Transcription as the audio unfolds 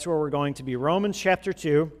where we're going to be, Romans chapter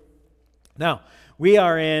 2. Now, we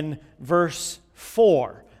are in verse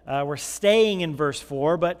 4. We're staying in verse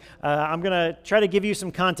 4, but I'm going to try to give you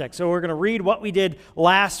some context. So we're going to read what we did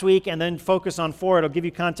last week and then focus on 4. It'll give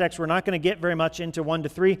you context. We're not going to get very much into 1 to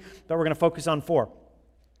 3, but we're going to focus on 4.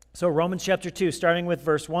 So Romans chapter 2, starting with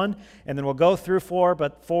verse 1, and then we'll go through 4,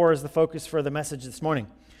 but 4 is the focus for the message this morning.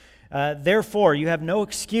 Therefore, you have no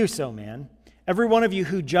excuse, O man, every one of you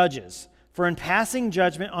who judges. For in passing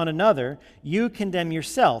judgment on another, you condemn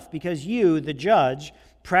yourself, because you, the judge,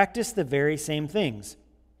 practice the very same things.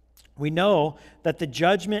 We know that the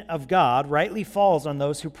judgment of God rightly falls on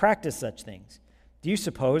those who practice such things. Do you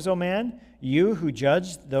suppose, O man, you who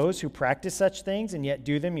judge those who practice such things and yet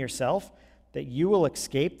do them yourself, that you will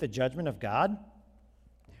escape the judgment of God?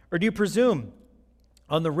 Or do you presume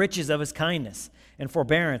on the riches of his kindness and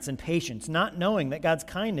forbearance and patience, not knowing that God's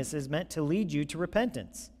kindness is meant to lead you to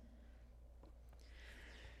repentance?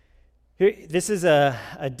 This is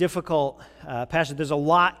a difficult passage. There's a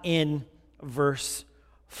lot in verse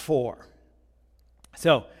 4.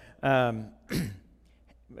 So,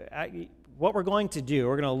 what we're going to do,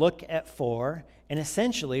 we're going to look at 4, and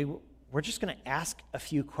essentially, we're just going to ask a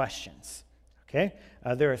few questions. Okay?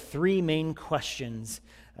 There are 3 main questions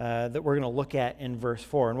that we're going to look at in verse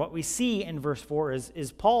 4. And what we see in verse 4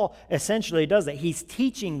 is Paul essentially does that. He's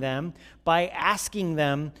teaching them by asking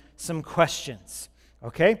them some questions.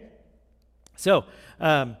 Okay? So,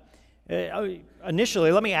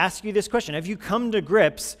 initially, let me ask you this question. Have you come to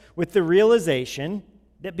grips with the realization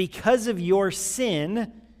that because of your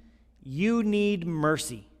sin, you need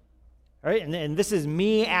mercy? All right? And this is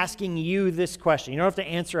me asking you this question. You don't have to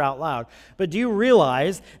answer out loud. But do you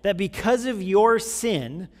realize that because of your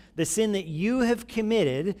sin, the sin that you have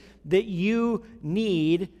committed, that you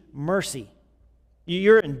need mercy?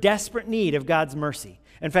 You're in desperate need of God's mercy.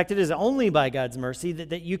 In fact, it is only by God's mercy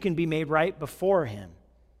that you can be made right before him.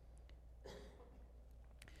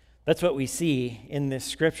 That's what we see in this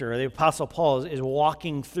scripture. The Apostle Paul is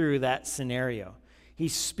walking through that scenario.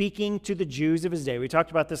 He's speaking to the Jews of his day. We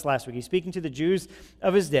talked about this last week. He's speaking to the Jews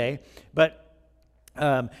of his day, but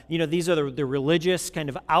these are the religious, kind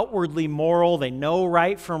of outwardly moral. They know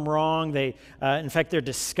right from wrong. In fact, they're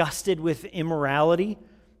disgusted with immorality,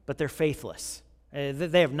 but they're faithless.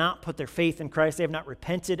 They have not put their faith in Christ. They have not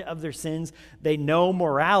repented of their sins. They know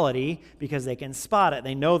morality because they can spot it.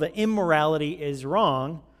 They know that immorality is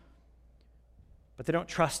wrong, but they don't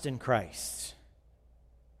trust in Christ.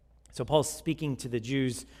 So Paul's speaking to the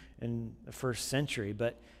Jews in the first century,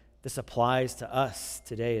 but this applies to us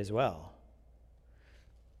today as well.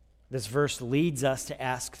 This verse leads us to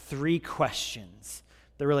ask 3 questions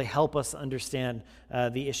that really help us understand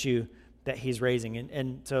the issue that he's raising.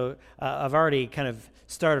 And so I've already kind of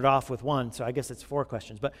started off with 1, so I guess it's 4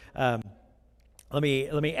 questions. But let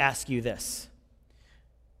me ask you this.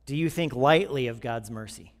 Do you think lightly of God's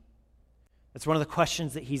mercy? That's one of the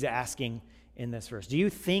questions that he's asking in this verse. Do you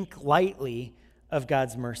think lightly of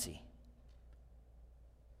God's mercy?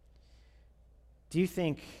 Do you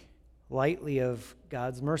think lightly of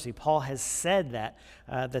God's mercy? Paul has said that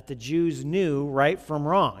the Jews knew right from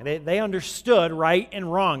wrong. They understood right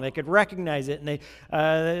and wrong. They could recognize it,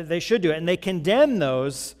 and they should do it. And they condemn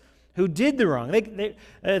those who did the wrong.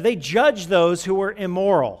 They judge those who were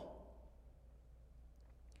immoral.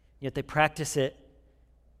 Yet they practice it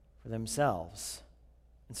for themselves.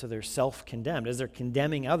 And so they're self-condemned. As they're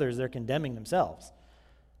condemning others, they're condemning themselves.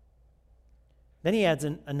 Then he adds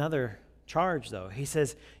another charge, though. He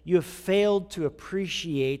says, you have failed to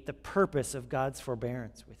appreciate the purpose of God's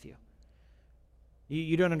forbearance with you.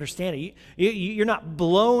 You don't understand it. You're not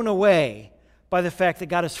blown away by the fact that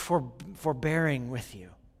God is forbearing with you.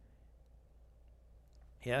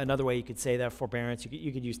 Yeah, another way you could say that forbearance,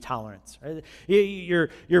 you could use tolerance. Right?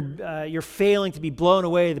 You're failing to be blown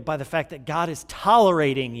away by the fact that God is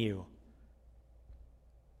tolerating you.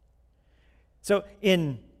 So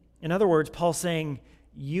in other words, Paul's saying,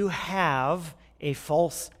 you have a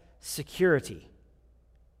false security.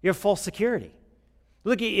 You have false security.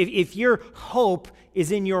 Look, if your hope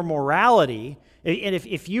is in your morality, and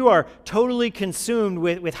if you are totally consumed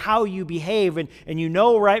with how you behave and you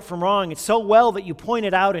know right from wrong, it's so well that you point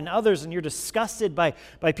it out in others and you're disgusted by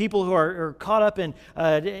people who are caught up in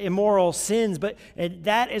immoral sins, but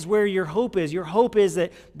that is where your hope is. Your hope is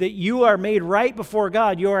that you are made right before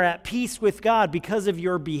God. You are at peace with God because of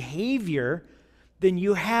your behavior. Then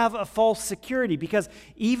you have a false security, because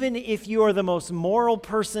even if you are the most moral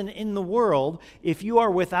person in the world, if you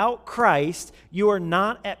are without Christ, you are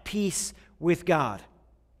not at peace with God.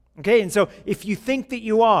 Okay, and so if you think that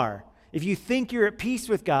you are, if you think you're at peace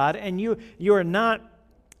with God and you are not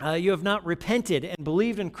you have not repented and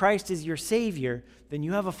believed in Christ as your Savior, then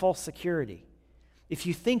you have a false security. If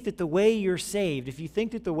you think that the way you're saved, if you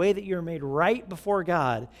think that the way that you're made right before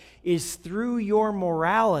God is through your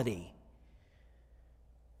morality,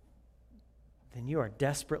 then you are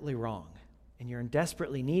desperately wrong, and you're in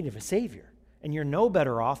desperately need of a Savior. And you're no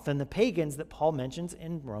better off than the pagans that Paul mentions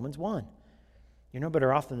in Romans 1. You're no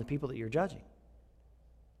better off than the people that you're judging.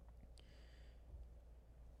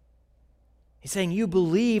 He's saying you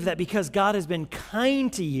believe that because God has been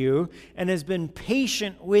kind to you and has been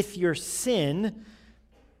patient with your sin,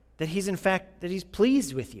 that he's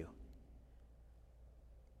pleased with you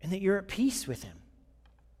and that you're at peace with him.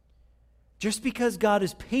 Just because God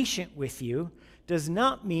is patient with you does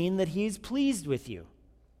not mean that he is pleased with you.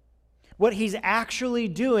 What he's actually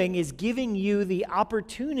doing is giving you the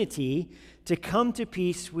opportunity to come to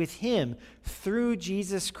peace with him through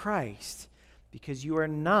Jesus Christ, because you are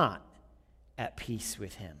not at peace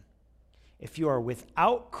with him. If you are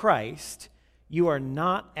without Christ, you are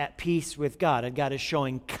not at peace with God. And God is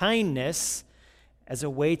showing kindness as a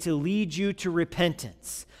way to lead you to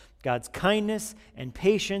repentance. God's kindness and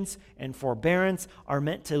patience and forbearance are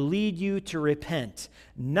meant to lead you to repent,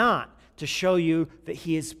 not to show you that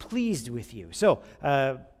he is pleased with you. So,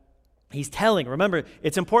 he's telling, remember,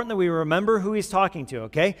 it's important that we remember who he's talking to,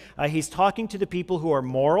 okay? He's talking to the people who are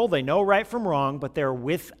moral, they know right from wrong, but they're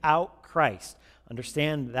without Christ.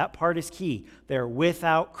 Understand that part is key. They're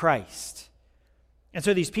without Christ. And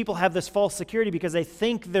so these people have this false security because they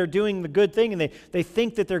think they're doing the good thing, and they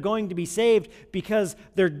think that they're going to be saved because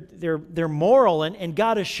they're moral, and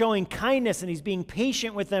God is showing kindness and he's being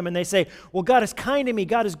patient with them, and they say, well, God is kind to me,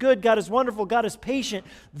 God is good, God is wonderful, God is patient,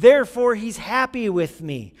 therefore he's happy with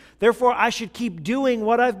me. Therefore I should keep doing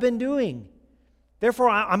what I've been doing. Therefore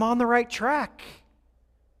I'm on the right track.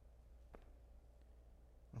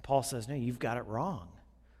 And Paul says, no, you've got it wrong.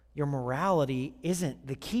 Your morality isn't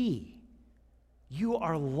the key. You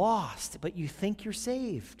are lost, but you think you're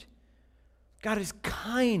saved. God is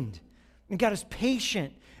kind, and God is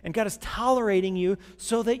patient, and God is tolerating you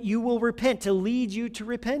so that you will repent, to lead you to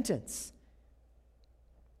repentance.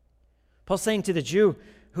 Paul's saying to the Jew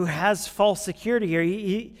who has false security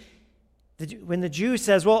here, when the Jew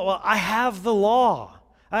says, well, I have the law.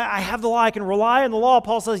 I have the law. I can rely on the law.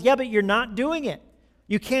 Paul says, yeah, but you're not doing it.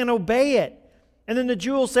 You can't obey it. And then the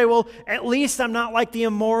Jew will say, well, at least I'm not like the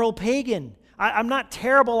immoral pagan. I'm not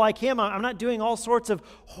terrible like him. I'm not doing all sorts of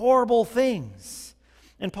horrible things.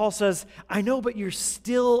 And Paul says, I know, but you're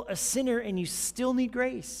still a sinner and you still need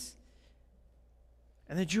grace.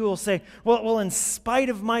 And the Jew will say, well, in spite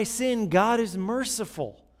of my sin, God is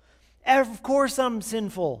merciful. Of course I'm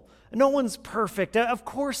sinful. No one's perfect. Of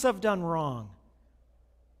course I've done wrong.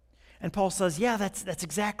 And Paul says, yeah, that's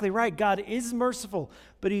exactly right. God is merciful,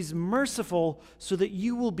 but he's merciful so that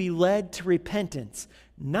you will be led to repentance,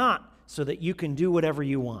 not so that you can do whatever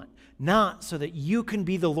you want, not so that you can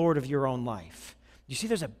be the Lord of your own life. You see,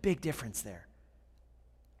 there's a big difference there.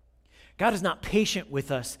 God is not patient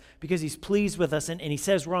with us because he's pleased with us and he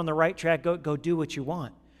says we're on the right track, go do what you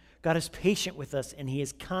want. God is patient with us and he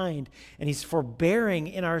is kind and he's forbearing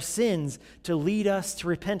in our sins to lead us to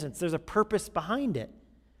repentance. There's a purpose behind it.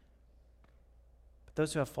 But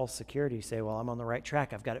those who have false security say, well, I'm on the right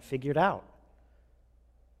track. I've got it figured out.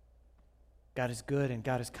 God is good and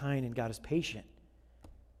God is kind and God is patient.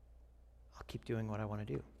 I'll keep doing what I want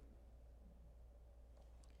to do.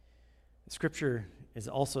 The scripture is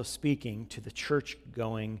also speaking to the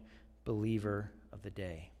church-going believer of the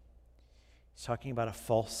day. He's talking about a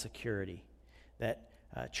false security that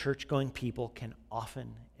church-going people can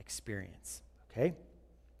often experience. Okay?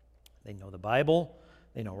 They know the Bible.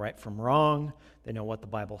 They know right from wrong. They know what the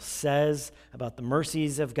Bible says about the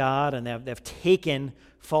mercies of God, and they've taken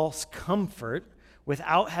false comfort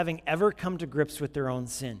without having ever come to grips with their own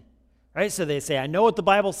sin. Right? So they say, I know what the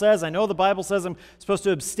Bible says. I know the Bible says I'm supposed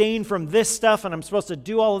to abstain from this stuff, and I'm supposed to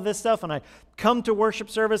do all of this stuff, and I come to worship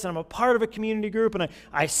service, and I'm a part of a community group, and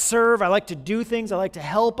I serve. I like to do things. I like to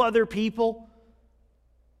help other people.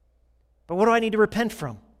 But what do I need to repent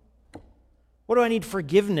from? What do I need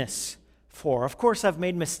forgiveness for? Of course, I've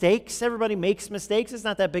made mistakes. Everybody makes mistakes. It's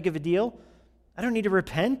not that big of a deal. I don't need to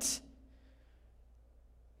repent.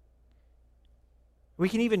 We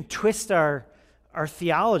can even twist our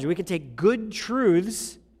theology. We can take good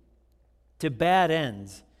truths to bad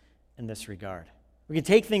ends in this regard. We can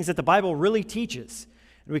take things that the Bible really teaches,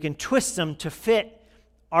 and we can twist them to fit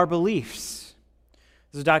our beliefs.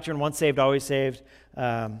 There's a doctrine, once saved, always saved.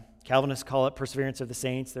 Calvinists call it perseverance of the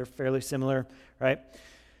saints. They're fairly similar, right?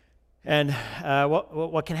 And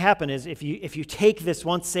what can happen is if you take this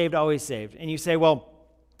once saved, always saved, and you say, well,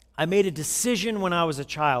 I made a decision when I was a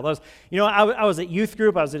child. I was at youth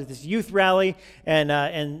group. I was at this youth rally, and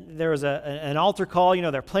there was an altar call.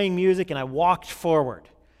 They're playing music, and I walked forward.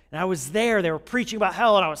 And I was there. They were preaching about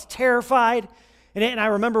hell, and I was terrified. And I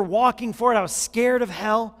remember walking forward. I was scared of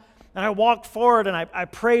hell. And I walked forward, and I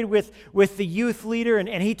prayed with the youth leader,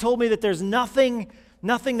 and he told me that there's nothing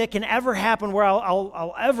that can ever happen where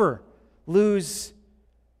I'll ever lose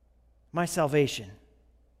my salvation.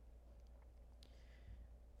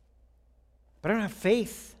 But I don't have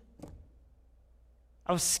faith.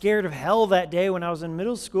 I was scared of hell that day when I was in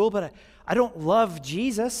middle school, but I don't love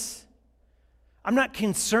Jesus. I'm not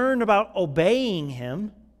concerned about obeying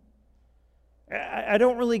him. I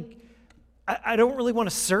don't really want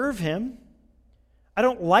to serve him. I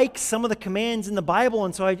don't like some of the commands in the Bible,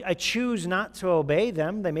 and so I choose not to obey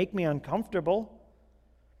them. They make me uncomfortable.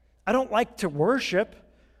 I don't like to worship.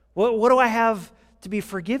 What do I have to be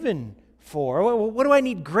forgiven for? What do I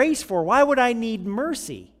need grace for? Why would I need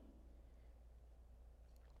mercy?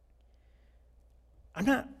 I'm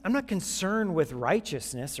not concerned with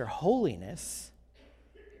righteousness or holiness.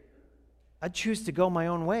 I choose to go my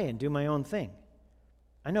own way and do my own thing.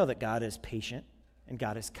 I know that God is patient and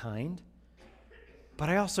God is kind, but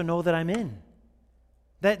I also know that I'm in.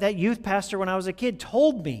 That youth pastor when I was a kid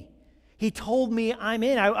told me. He told me I'm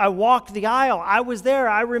in. I walked the aisle. I was there.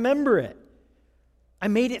 I remember it. I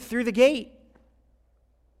made it through the gate.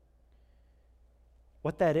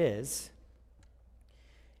 What that is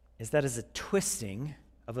that is a twisting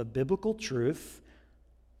of a biblical truth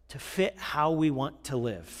to fit how we want to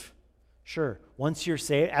live. Sure, once you're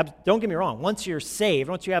saved, don't get me wrong, once you're saved,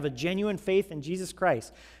 once you have a genuine faith in Jesus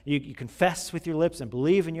Christ, you confess with your lips and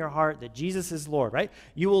believe in your heart that Jesus is Lord, right?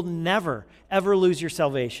 You will never, ever lose your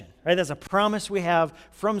salvation, right? That's a promise we have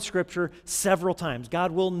from Scripture several times.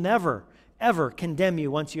 God will never, ever condemn you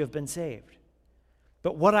once you have been saved.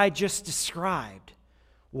 But what I just described,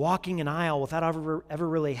 walking an aisle without ever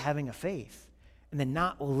really having a faith, and then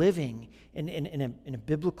not living in a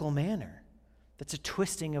biblical manner, that's a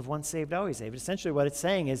twisting of once saved, always saved. Essentially what it's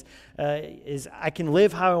saying is I can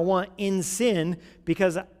live how I want in sin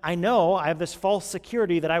because I know I have this false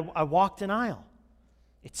security that I walked an aisle.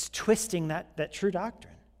 It's twisting that true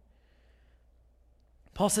doctrine.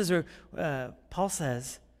 Paul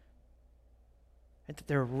says that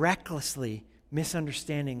they're recklessly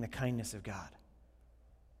misunderstanding the kindness of God.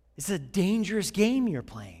 It's a dangerous game you're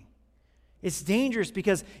playing. It's dangerous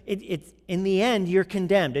because it's in the end, you're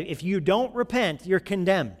condemned. If you don't repent, you're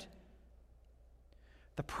condemned.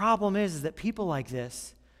 The problem is that people like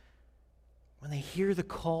this, when they hear the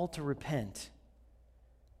call to repent,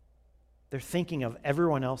 they're thinking of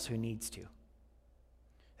everyone else who needs to.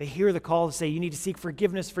 They hear the call to say, you need to seek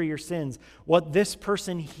forgiveness for your sins. What this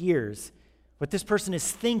person hears, what this person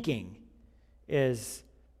is thinking is,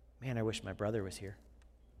 man, I wish my brother was here.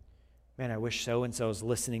 Man, I wish so-and-so is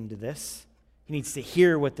listening to this. He needs to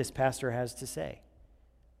hear what this pastor has to say.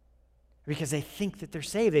 Because they think that they're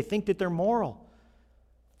saved. They think that they're moral.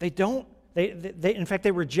 They don't. They in fact,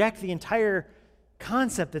 they reject the entire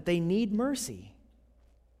concept that they need mercy.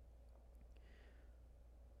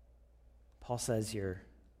 Paul says you're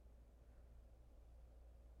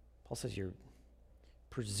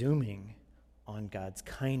presuming on God's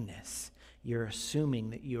kindness. You're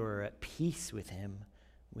assuming that you're at peace with him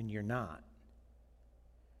when you're not.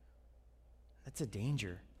 That's a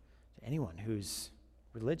danger to anyone who's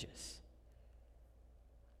religious.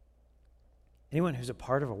 Anyone who's a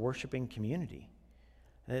part of a worshiping community.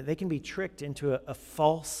 They can be tricked into a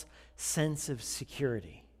false sense of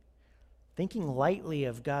security. Thinking lightly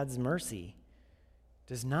of God's mercy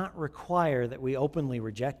does not require that we openly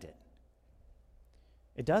reject it.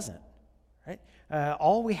 It doesn't, right?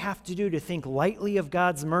 All we have to do to think lightly of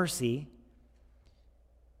God's mercy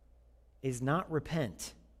is not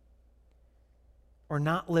repent or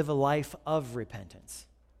not live a life of repentance.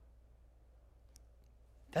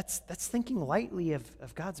 That's thinking lightly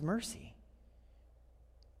of God's mercy.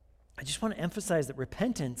 I just want to emphasize that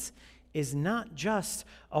repentance is not just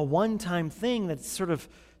a one-time thing that's sort of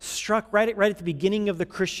struck right at the beginning of the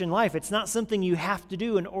Christian life. It's not something you have to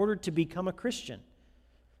do in order to become a Christian.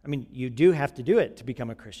 I mean, you do have to do it to become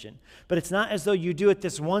a Christian, but it's not as though you do it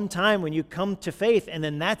this one time when you come to faith and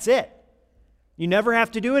then that's it. You never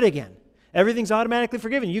have to do it again. Everything's automatically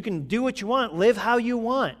forgiven. You can do what you want, live how you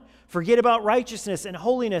want. Forget about righteousness and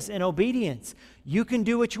holiness and obedience. You can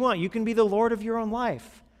do what you want. You can be the Lord of your own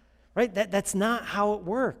life. Right? That's not how it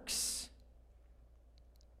works.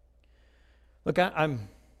 Look, I'm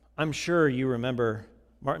sure you remember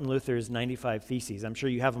Martin Luther's 95 Theses. I'm sure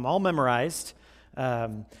you have them all memorized.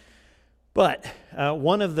 But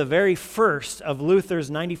one of the very first of Luther's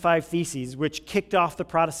 95 Theses, which kicked off the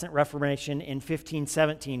Protestant Reformation in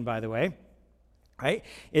 1517, by the way, right,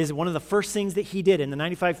 is one of the first things that he did in the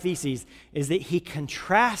 95 Theses is that he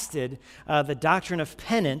contrasted the doctrine of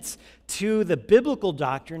penance to the biblical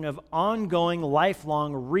doctrine of ongoing,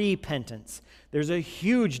 lifelong repentance. There's a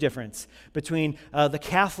huge difference between the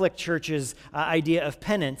Catholic Church's idea of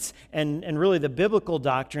penance and really the biblical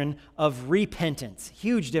doctrine of repentance.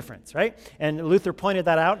 Huge difference, right? And Luther pointed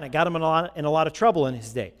that out, and it got him in a lot of trouble in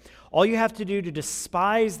his day. All you have to do to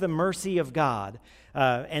despise the mercy of God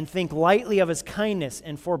and think lightly of his kindness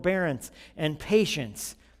and forbearance and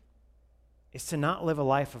patience is to not live a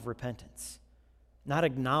life of repentance, not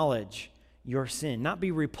acknowledge your sin, not be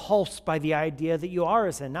repulsed by the idea that you are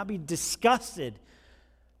a sin, not be disgusted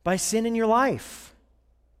by sin in your life.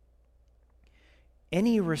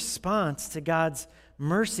 Any response to God's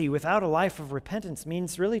mercy without a life of repentance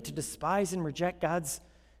means really to despise and reject God's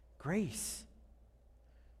grace.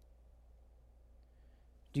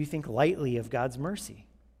 Do you think lightly of God's mercy?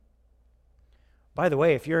 By the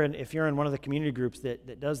way, if you're in one of the community groups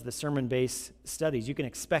that does the sermon-based studies, you can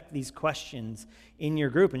expect these questions in your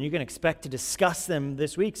group, and you can expect to discuss them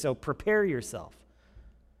this week, so prepare yourself.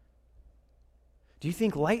 Do you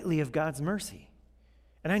think lightly of God's mercy?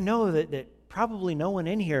 And I know that probably no one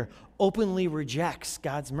in here openly rejects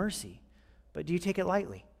God's mercy, but do you take it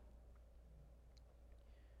lightly?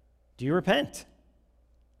 Do you repent?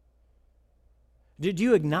 Do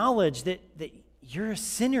you acknowledge that you're a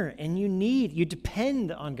sinner and you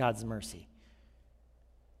depend on God's mercy?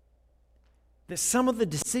 That some of the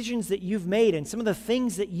decisions that you've made and some of the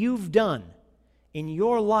things that you've done in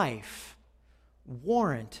your life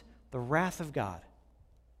warrant the wrath of God.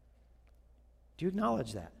 Do you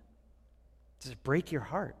acknowledge that? Does it break your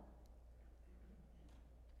heart?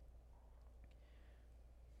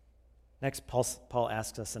 Next, Paul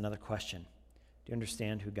asks us another question. Do you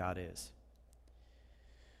understand who God is?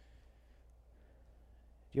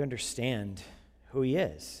 Do you understand who he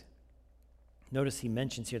is? Notice he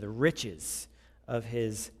mentions here the riches of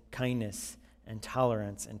his kindness and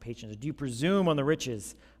tolerance and patience. Do you presume on the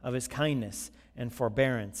riches of his kindness and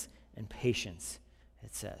forbearance and patience,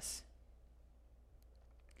 it says.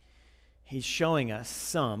 He's showing us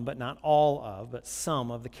some, but not all of, but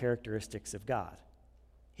some of the characteristics of God.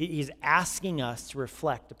 He's asking us to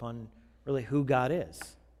reflect upon really who God is.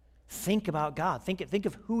 Think about God. Think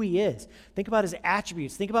of who he is. Think about his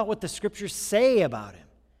attributes. Think about what the scriptures say about him.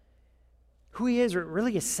 Who he is,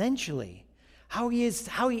 really essentially. How he is,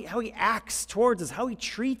 how he acts towards us, how he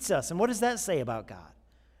treats us. And what does that say about God?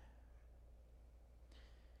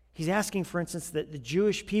 He's asking, for instance, that the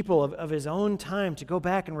Jewish people of his own time to go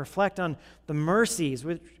back and reflect on the mercies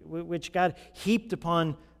which God heaped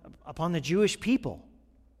upon the Jewish people.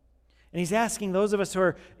 And he's asking those of us who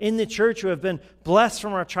are in the church who have been blessed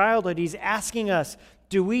from our childhood, he's asking us,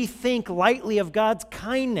 do we think lightly of God's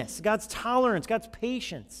kindness, God's tolerance, God's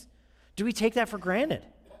patience? Do we take that for granted?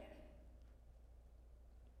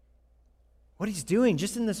 What he's doing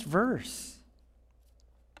just in this verse.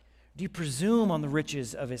 Do you presume on the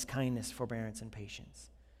riches of his kindness, forbearance, and patience?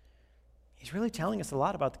 He's really telling us a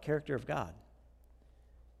lot about the character of God.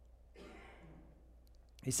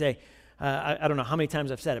 You say, I don't know how many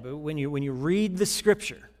times I've said it, but when you read the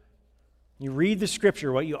Scripture,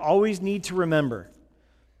 what you always need to remember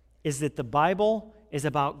is that the Bible is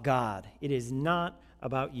about God. It is not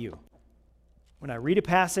about you. When I read a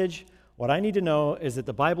passage, what I need to know is that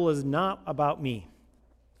the Bible is not about me.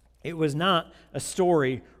 It was not a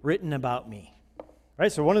story written about me.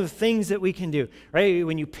 Right? So one of the things that we can do, right,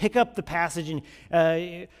 when you pick up the passage,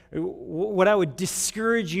 and what I would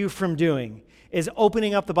discourage you from doing is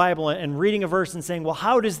opening up the Bible and reading a verse and saying, well,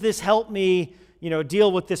 how does this help me, deal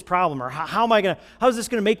with this problem? Or how is this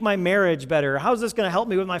going to make my marriage better? Or how is this going to help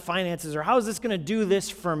me with my finances? Or how is this going to do this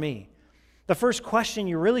for me? The first question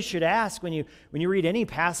you really should ask when you read any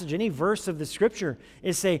passage, any verse of the Scripture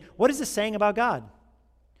is say, what is this saying about God?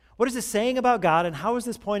 What is this saying about God, and how is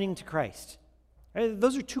this pointing to Christ? Right?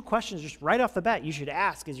 Those are two questions just right off the bat you should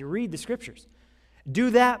ask as you read the Scriptures.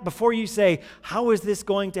 Do that before you say, how is this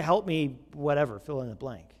going to help me, whatever, fill in the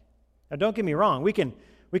blank. Now, don't get me wrong. We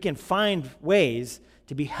can find ways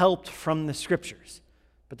to be helped from the Scriptures.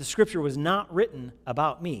 But the Scripture was not written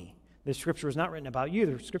about me. The Scripture was not written about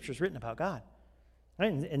you. The Scripture is written about God.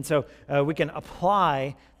 Right? And so we can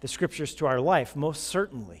apply the Scriptures to our life, most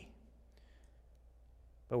certainly.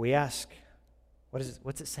 But we ask,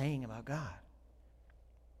 what's it saying about God?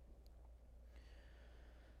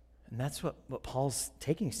 And that's what Paul's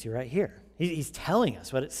taking us to right here. He's telling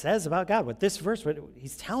us what it says about God.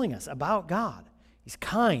 He's telling us about God. He's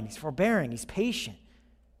kind, he's forbearing, he's patient.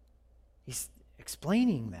 He's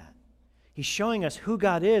explaining that. He's showing us who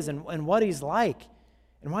God is and what he's like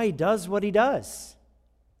and why he does what he does.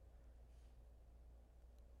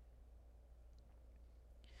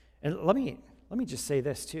 And let me just say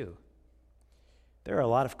this too. There are a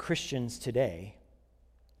lot of Christians today,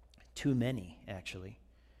 too many actually,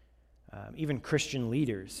 even Christian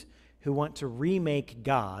leaders who want to remake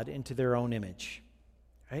God into their own image,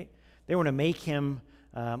 right? They want to make him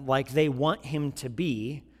like they want him to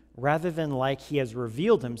be rather than like he has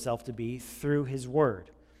revealed himself to be through his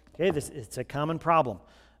word. Okay, it's a common problem.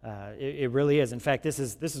 It really is. In fact, this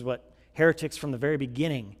is what heretics from the very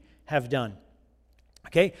beginning have done.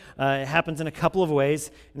 Okay, it happens in a couple of ways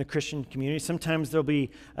in the Christian community. Sometimes there'll be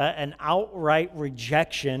an outright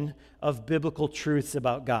rejection of biblical truths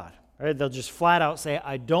about God. Right? They'll just flat out say,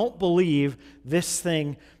 I don't believe this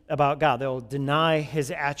thing about God. They'll deny his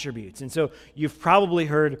attributes. And so you've probably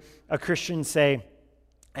heard a Christian say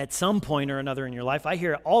at some point or another in your life, I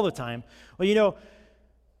hear it all the time, well,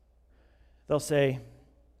 they'll say,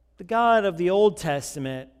 the God of the Old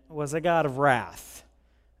Testament was a God of wrath.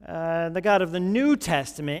 The God of the New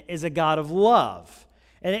Testament is a God of love.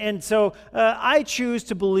 And so I choose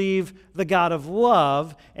to believe the God of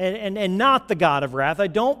love and not the God of wrath. I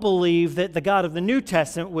don't believe that the God of the New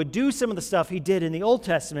Testament would do some of the stuff he did in the Old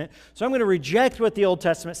Testament. So I'm going to reject what the Old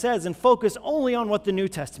Testament says and focus only on what the New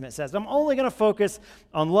Testament says. I'm only going to focus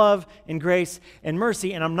on love and grace and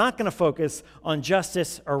mercy, and I'm not going to focus on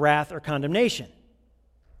justice or wrath or condemnation.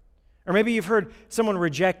 Or maybe you've heard someone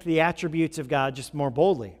reject the attributes of God just more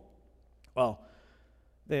boldly. Well,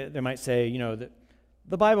 they might say, that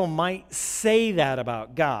the Bible might say that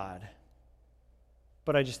about God,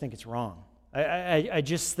 but I just think it's wrong. I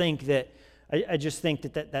just think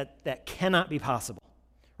that cannot be possible,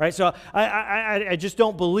 right? So I just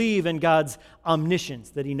don't believe in God's omniscience,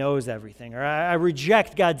 that he knows everything, or I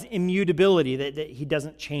reject God's immutability, that he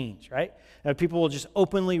doesn't change, right? People will just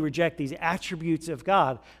openly reject these attributes of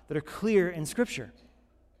God that are clear in Scripture.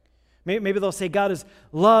 Maybe they'll say God is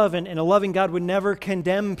love, and a loving God would never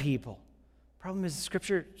condemn people. Problem is,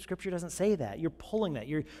 Scripture doesn't say that. You're pulling that.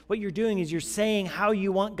 What you're doing is you're saying how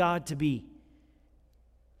you want God to be.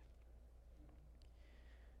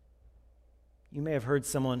 You may have heard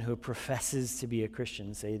someone who professes to be a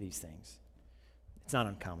Christian say these things. It's not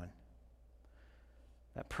uncommon.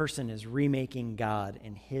 That person is remaking God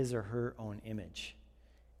in his or her own image,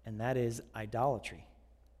 and that is idolatry.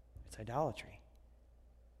 It's idolatry.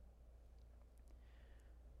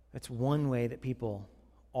 That's one way that people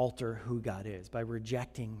alter who God is, by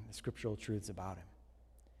rejecting the scriptural truths about him.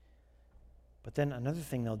 But then another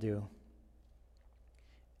thing they'll do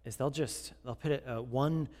is they'll put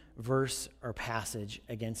one verse or passage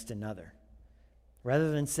against another.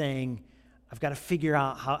 Rather than saying, I've got to figure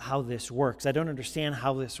out how this works. I don't understand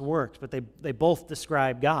how this works, but they both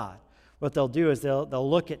describe God. What they'll do is they'll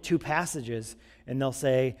look at two passages and they'll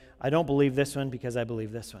say, I don't believe this one because I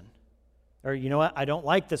believe this one. Or, you know what, I don't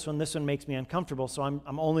like this one makes me uncomfortable, so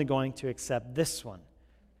I'm only going to accept this one.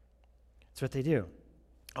 That's what they do.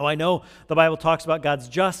 Oh, I know the Bible talks about God's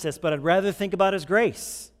justice, but I'd rather think about his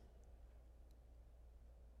grace.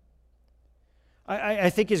 I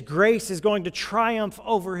think his grace is going to triumph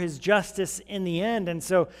over his justice in the end, and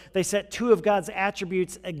so they set two of God's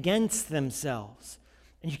attributes against themselves.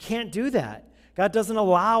 And you can't do that. God doesn't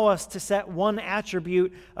allow us to set one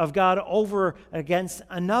attribute of God over against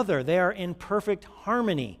another. They are in perfect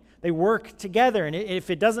harmony. They work together. And if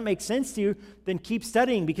it doesn't make sense to you, then keep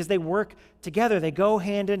studying because they work together. They go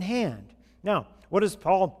hand in hand. Now, what is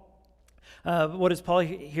Paul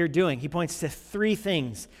here doing? He points to three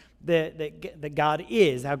things that God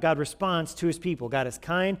is, how God responds to his people. God is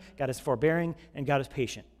kind, God is forbearing, and God is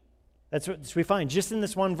patient. That's what we find just in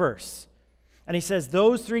this one verse. And he says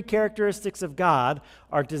those three characteristics of God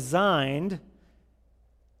are designed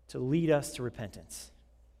to lead us to repentance.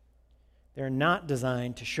 They're not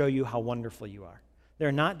designed to show you how wonderful you are.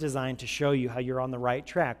 They're not designed to show you how you're on the right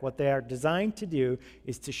track. What they are designed to do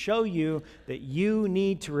is to show you that you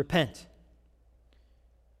need to repent.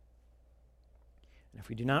 And if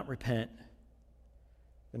we do not repent,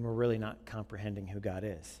 then we're really not comprehending who God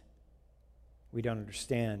is. We don't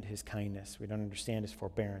understand his kindness. We don't understand his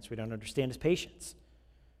forbearance. We don't understand his patience.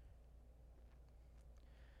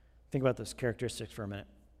 Think about those characteristics for a minute.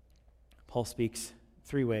 Paul speaks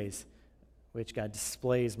three ways which God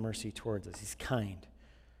displays mercy towards us. He's kind.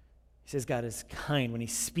 He says God is kind. When he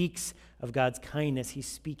speaks of God's kindness, he's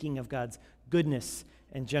speaking of God's goodness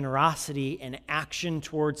and generosity and action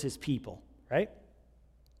towards his people, right?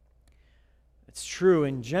 It's true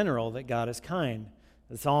in general that God is kind.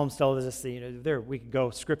 The Psalms tell us that, there we could go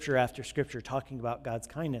scripture after scripture talking about God's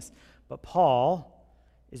kindness. But Paul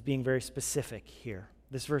is being very specific here.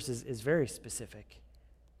 This verse is very specific.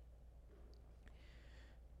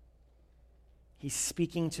 He's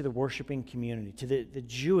speaking to the worshiping community, to the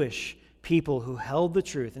Jewish people who held the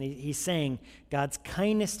truth. And he's saying God's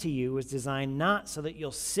kindness to you was designed not so that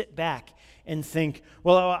you'll sit back and think,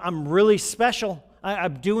 well, I'm really special.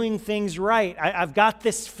 I'm doing things right. I've got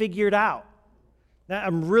this figured out.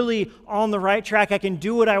 I'm really on the right track. I can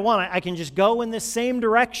do what I want. I can just go in the same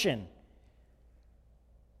direction.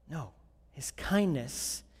 No, his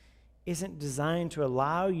kindness isn't designed to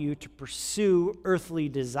allow you to pursue earthly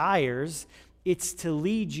desires. It's to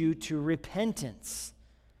lead you to repentance.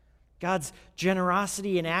 God's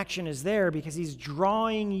generosity in action is there because he's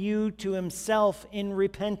drawing you to himself in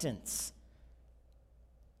repentance.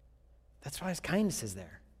 That's why his kindness is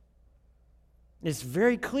there. It's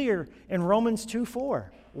very clear in Romans 2:4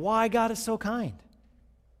 why God is so kind.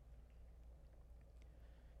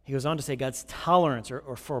 He goes on to say God's tolerance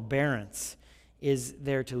or forbearance is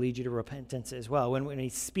there to lead you to repentance as well. When he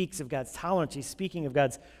speaks of God's tolerance, he's speaking of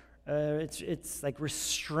God's, it's like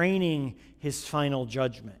restraining his final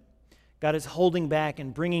judgment. God is holding back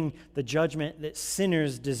and bringing the judgment that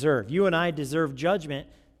sinners deserve. You and I deserve judgment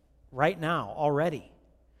right now already.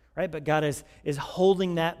 Right? But God is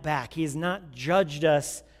holding that back. He has not judged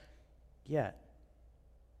us yet.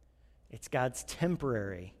 It's God's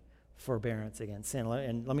temporary forbearance against sin.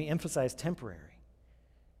 And let me emphasize temporary.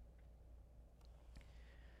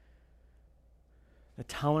 The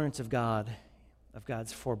tolerance of God, of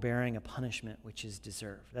God's forbearing a punishment which is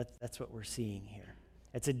deserved. That's what we're seeing here.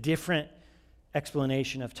 It's a different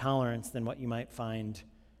explanation of tolerance than what you might find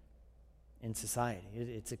in society.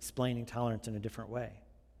 It's explaining tolerance in a different way.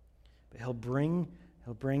 But he'll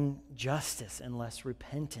bring justice unless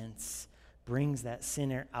repentance brings that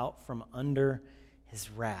sinner out from under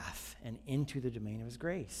his wrath and into the domain of his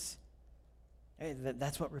grace.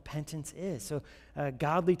 That's what repentance is. So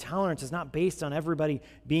godly tolerance is not based on everybody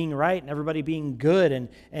being right and everybody being good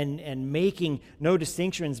and making no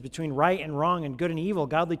distinctions between right and wrong and good and evil.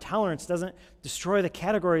 Godly tolerance doesn't destroy the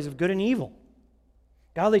categories of good and evil.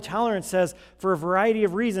 Godly tolerance says, for a variety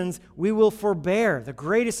of reasons, we will forbear, the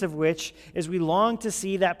greatest of which is we long to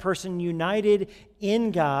see that person united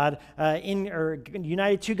in God,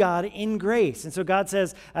 united to God in grace. And so God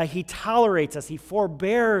says he tolerates us, he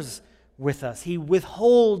forbears with us, he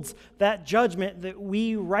withholds that judgment that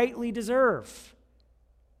we rightly deserve.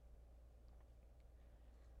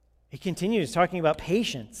 He continues talking about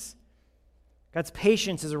patience. God's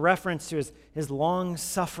patience is a reference to his long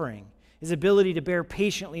suffering, his ability to bear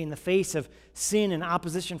patiently in the face of sin and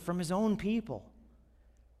opposition from his own people.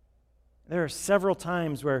 There are several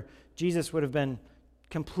times where Jesus would have been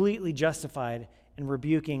completely justified in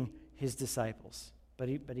rebuking his disciples, but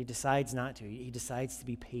he decides not to. He decides to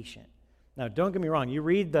be patient. Now, don't get me wrong. You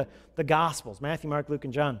read the Gospels, Matthew, Mark, Luke,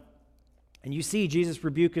 and John, and you see Jesus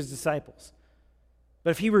rebuke his disciples.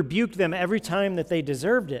 But if he rebuked them every time that they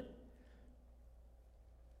deserved it,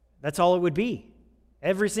 that's all it would be.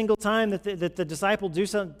 Every single time that the disciple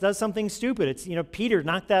does something stupid, it's, Peter,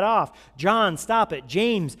 knock that off. John, stop it.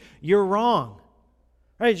 James, you're wrong.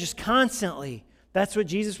 Right? Just constantly. That's what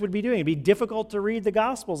Jesus would be doing. It'd be difficult to read the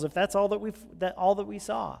Gospels if that's all that we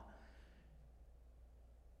saw.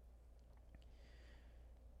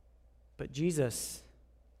 But Jesus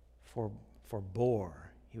forbore.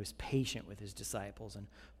 He was patient with his disciples, and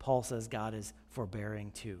Paul says God is forbearing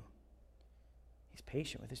too. He's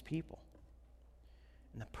patient with his people.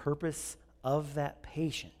 And the purpose of that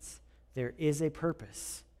patience, there is a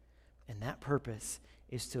purpose, and that purpose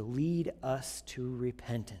is to lead us to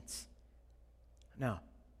repentance. Now,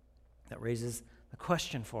 that raises a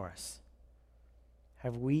question for us.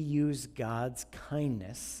 Have we used God's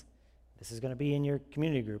kindness? This is going to be in your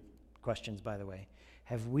community group questions, by the way.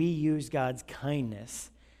 Have we used God's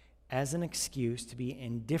kindness as an excuse to be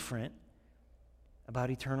indifferent about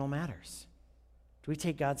eternal matters? Do we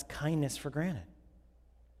take God's kindness for granted?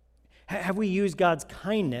 Have we used God's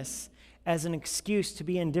kindness as an excuse to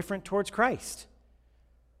be indifferent towards Christ?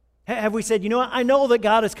 Have we said, what? I know that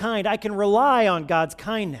God is kind. I can rely on God's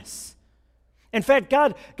kindness. In fact,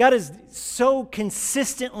 God has so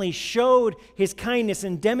consistently showed his kindness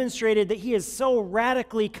and demonstrated that he is so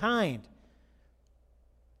radically kind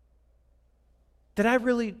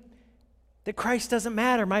that Christ doesn't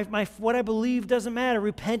matter. What I believe doesn't matter.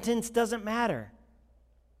 Repentance doesn't matter.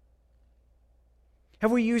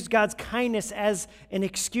 Have we used God's kindness as an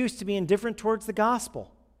excuse to be indifferent towards the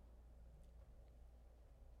gospel?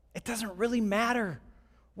 It doesn't really matter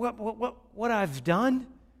what I've done,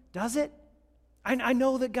 does it? I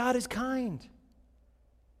know that God is kind.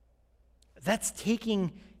 That's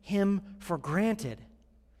taking him for granted.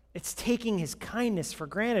 It's taking his kindness for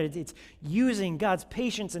granted. It's using God's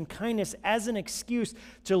patience and kindness as an excuse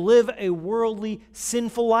to live a worldly,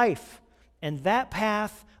 sinful life. And that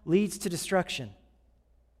path leads to destruction.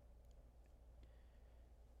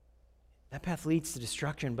 That path leads to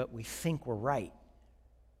destruction, but we think we're right.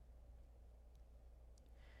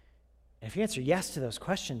 And if you answer yes to those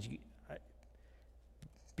questions,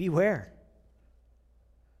 beware.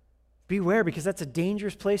 Beware, because that's a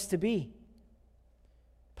dangerous place to be.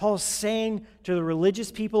 Paul's saying to the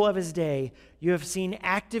religious people of his day, you have seen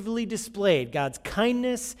actively displayed God's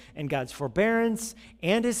kindness and God's forbearance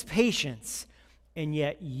and his patience, and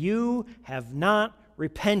yet you have not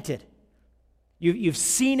repented. You've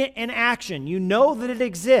seen it in action. You know that it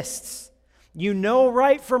exists. You know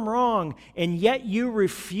right from wrong, and yet you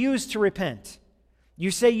refuse to repent. You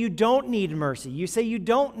say you don't need mercy. You say you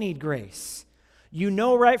don't need grace. You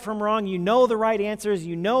know right from wrong. You know the right answers.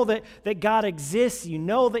 You know that God exists. You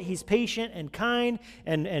know that he's patient and kind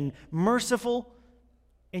and merciful.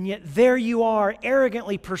 And yet there you are,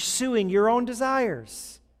 arrogantly pursuing your own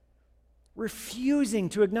desires, refusing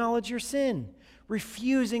to acknowledge your sin,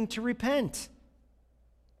 refusing to repent.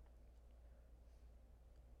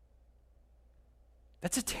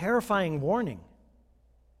 That's a terrifying warning.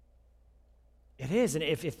 It is. And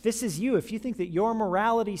if this is you, if you think that your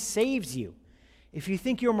morality saves you, if you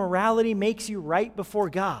think your morality makes you right before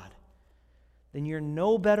God, then you're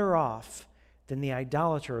no better off than the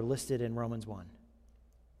idolater listed in Romans 1.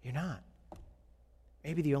 You're not.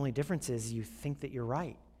 Maybe the only difference is you think that you're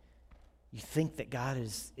right. You think that God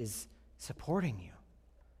is supporting you,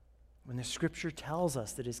 when the Scripture tells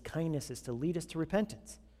us that his kindness is to lead us to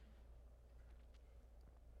repentance.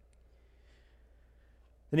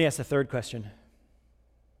 Then he asks the third question.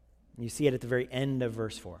 You see it at the very end of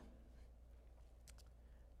verse 4.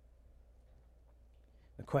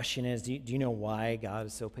 The question is, do you know why God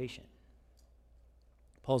is so patient?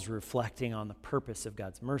 Paul's reflecting on the purpose of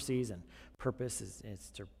God's mercies, and purpose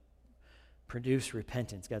is to produce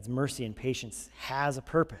repentance. God's mercy and patience has a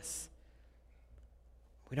purpose.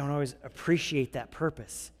 We don't always appreciate that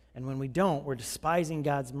purpose. And when we don't, we're despising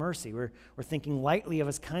God's mercy. We're thinking lightly of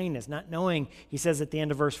his kindness, not knowing, he says at the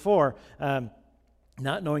end of verse 4,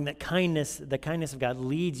 not knowing that the kindness of God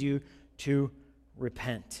leads you to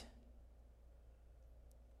repent.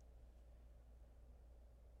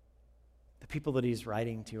 The people that he's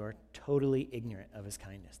writing to are totally ignorant of his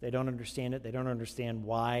kindness. They don't understand it. They don't understand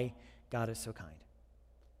why God is so kind.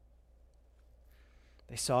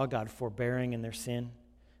 They saw God forbearing in their sin.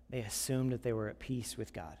 They assumed that they were at peace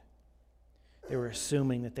with God. They were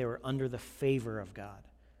assuming that they were under the favor of God.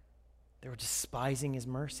 They were despising his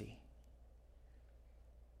mercy.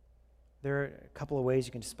 There are a couple of ways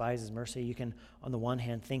you can despise his mercy. You can, on the one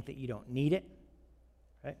hand, think that you don't need it,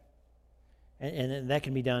 right? And that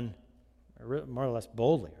can be done more or less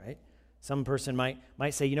boldly, right? Some person might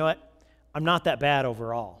say, you know what? I'm not that bad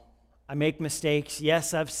overall. I make mistakes.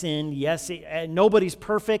 Yes, I've sinned. Yes, nobody's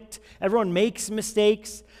perfect. Everyone makes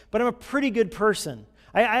mistakes, but I'm a pretty good person.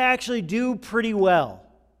 I actually do pretty well.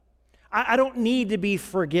 I don't need to be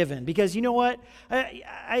forgiven because you know what?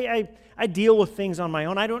 I deal with things on my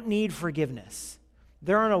own. I don't need forgiveness.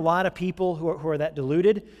 There aren't a lot of people who are that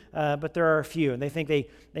deluded, but there are a few, and they think they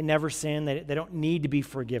never sin. They don't need to be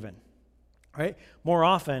forgiven, right? More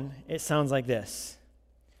often, it sounds like this.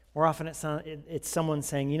 More often, it's someone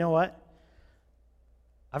saying, you know what?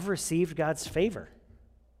 I've received God's favor.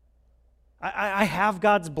 I have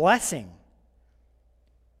God's blessing.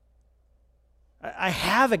 I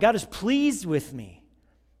have it. God is pleased with me.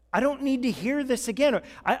 I don't need to hear this again.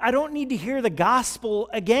 I don't need to hear the gospel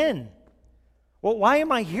again. Well, why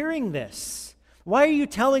am I hearing this? Why are you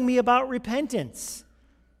telling me about repentance?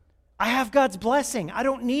 I have God's blessing. I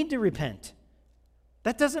don't need to repent.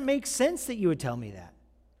 That doesn't make sense that you would tell me that.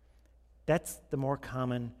 That's the more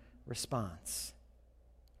common response.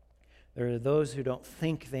 There are those who don't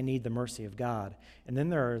think they need the mercy of God, and then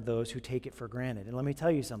there are those who take it for granted. And let me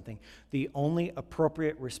tell you something. The only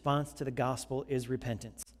appropriate response to the gospel is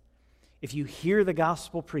repentance. If you hear the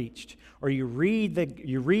gospel preached, or you read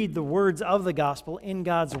the words of the gospel in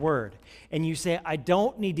God's word, and you say, I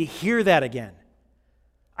don't need to hear that again.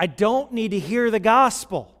 I don't need to hear the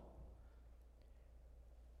gospel.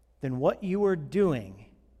 Then what you are doing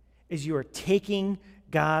is you are taking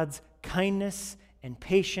God's kindness and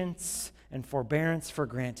patience and forbearance for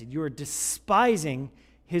granted. You are despising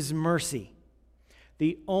his mercy.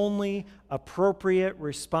 The only appropriate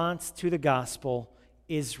response to the gospel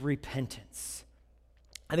is repentance.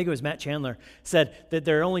 I think it was Matt Chandler, said that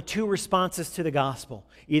there are only two responses to the gospel.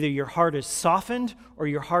 Either your heart is softened or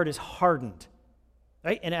your heart is hardened.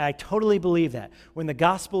 Right? And I totally believe that. When the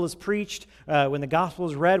gospel is preached, when the gospel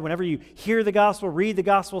is read, whenever you hear the gospel, read the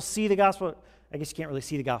gospel, see the gospel, I guess you can't really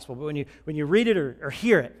see the gospel, but when you read it or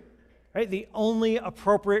hear it, right, the only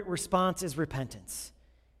appropriate response is repentance.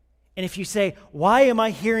 And if you say, why am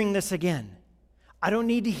I hearing this again? I don't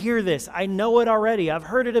need to hear this. I know it already. I've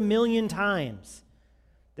heard it 1,000,000 times.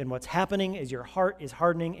 Then what's happening is your heart is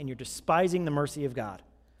hardening and you're despising the mercy of God.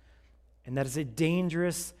 And that is a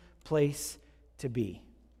dangerous place to be.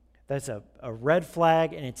 That's a red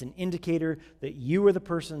flag, and it's an indicator that you are the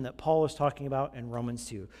person that Paul is talking about in Romans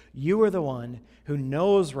 2. You are the one who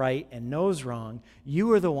knows right and knows wrong.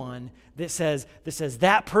 You are the one that says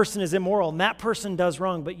that person is immoral and that person does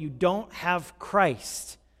wrong, but you don't have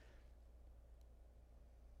Christ.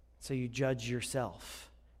 So you judge yourself,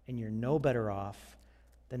 and you're no better off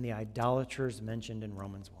than the idolaters mentioned in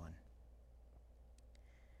Romans 1.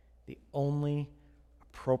 The only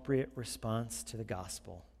appropriate response to the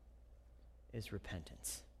gospel is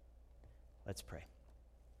repentance. Let's pray.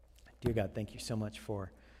 Dear God, thank you so much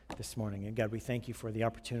for this morning. And God, we thank you for the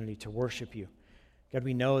opportunity to worship you. God,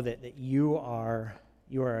 we know that you are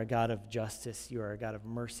a God of justice. You are a God of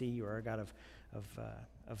mercy. You are a God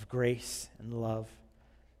of grace and love.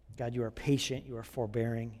 God, you are patient, you are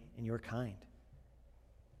forbearing, and you are kind.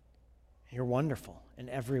 You're wonderful in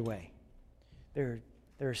every way. There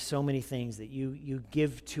are so many things that you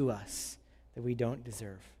give to us that we don't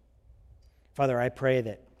deserve. Father, I pray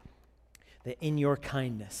that in your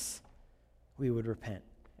kindness we would repent.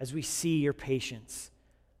 As we see your patience,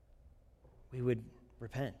 we would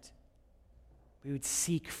repent. We would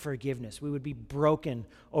seek forgiveness. We would be broken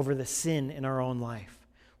over the sin in our own life.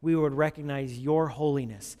 We would recognize your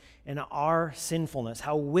holiness and our sinfulness,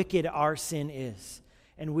 how wicked our sin is,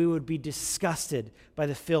 and we would be disgusted by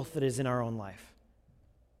the filth that is in our own life.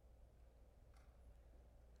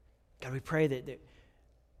 God, we pray that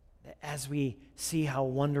as we see how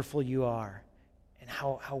wonderful you are and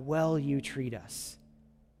how well you treat us,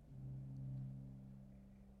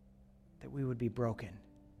 that we would be broken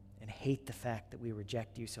and hate the fact that we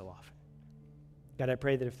reject you so often. God, I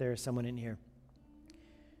pray that if there is someone in here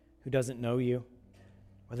who doesn't know you,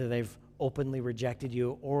 whether they've openly rejected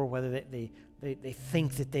you or whether they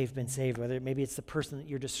think that they've been saved, whether maybe it's the person that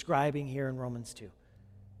you're describing here in Romans 2,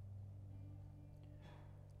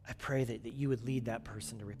 I pray that you would lead that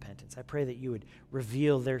person to repentance. I pray that you would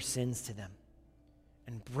reveal their sins to them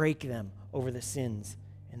and break them over the sins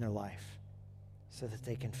in their life so that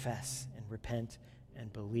they confess and repent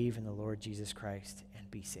and believe in the Lord Jesus Christ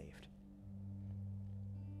and be saved.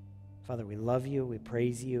 Father, we love you, we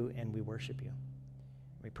praise you, and we worship you.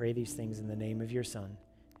 We pray these things in the name of your Son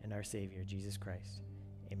and our Savior, Jesus Christ.